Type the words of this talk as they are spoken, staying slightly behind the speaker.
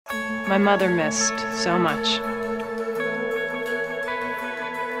my mother missed so much.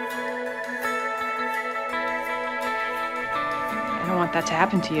 I don't want that to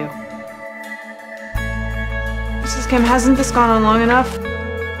happen to you. Mrs. Kim, hasn't this gone on long enough?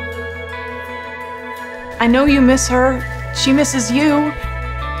 I know you miss her. She misses you.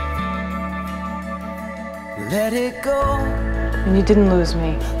 Let it go. And you didn't lose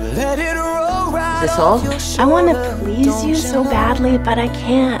me. Let it roll right. Is this all? I want to please you so badly, but I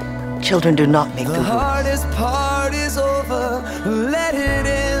can't. Children do not make the The rules. hardest part is over. Let it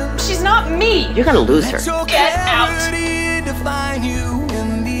in. She's not me! You're gonna lose her. Get out. Define you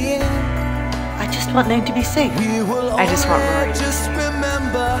in the end. I just want Nate to be safe. I just want Rory. Just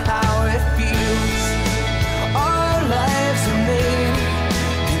remember how it feels. Our lives are made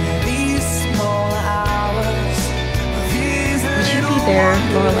in these small hours. These Would you be there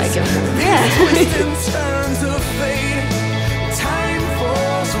more like Gilmore? Yeah. turns of fate. Time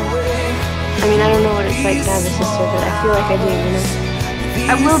falls away. I mean, I don't know what it's like to have a sister, but I feel like I do, you know?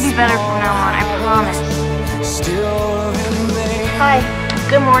 I will be better from now on, I promise. Still remain. Hi.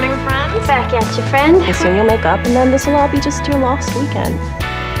 Good morning, friend. Back at you, friend. And soon you'll make up, and then this will all be just your lost weekend.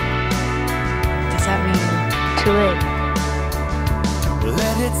 Does that mean Too late.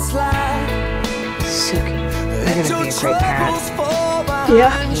 Let it slide. Suki, you're gonna be a great parent?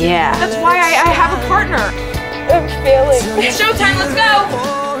 Yeah. Yeah. That's why I have a partner. I'm failing. It's showtime, let's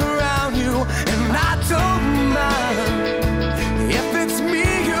go!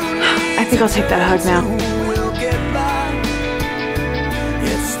 I think I'll take that hug now.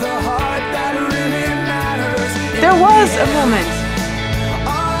 There was a moment.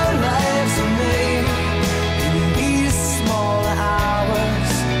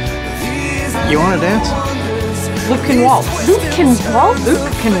 You want to dance? Luke can waltz. Luke can waltz?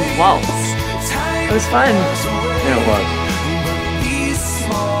 Luke can waltz. It was fun. Yeah, it was.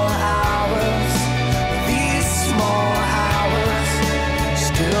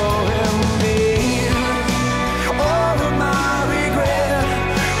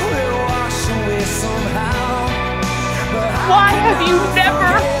 Why have you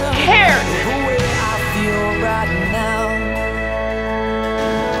never cared?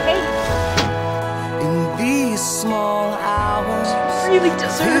 In these small hours, Really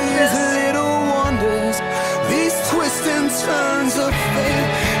deserve these this. little wonders, these twists and turns of fate,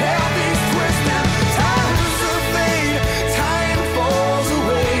 yeah, these twists and turns of fate, time falls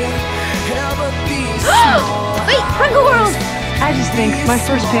away, yeah, but these small Wait, Sprinkle World! I just think my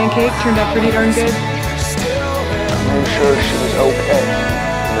first pancake turned out pretty darn good. I'm sure she was okay.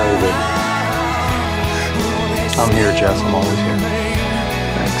 No, you didn't. I'm here, Jess. I'm always here.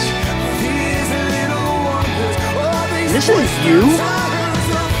 Thanks. This is you?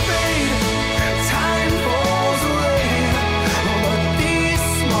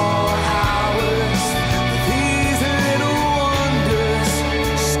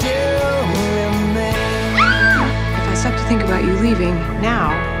 If I stop to think about you leaving now,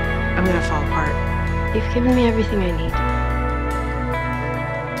 I'm gonna fall apart. You've given me everything I need.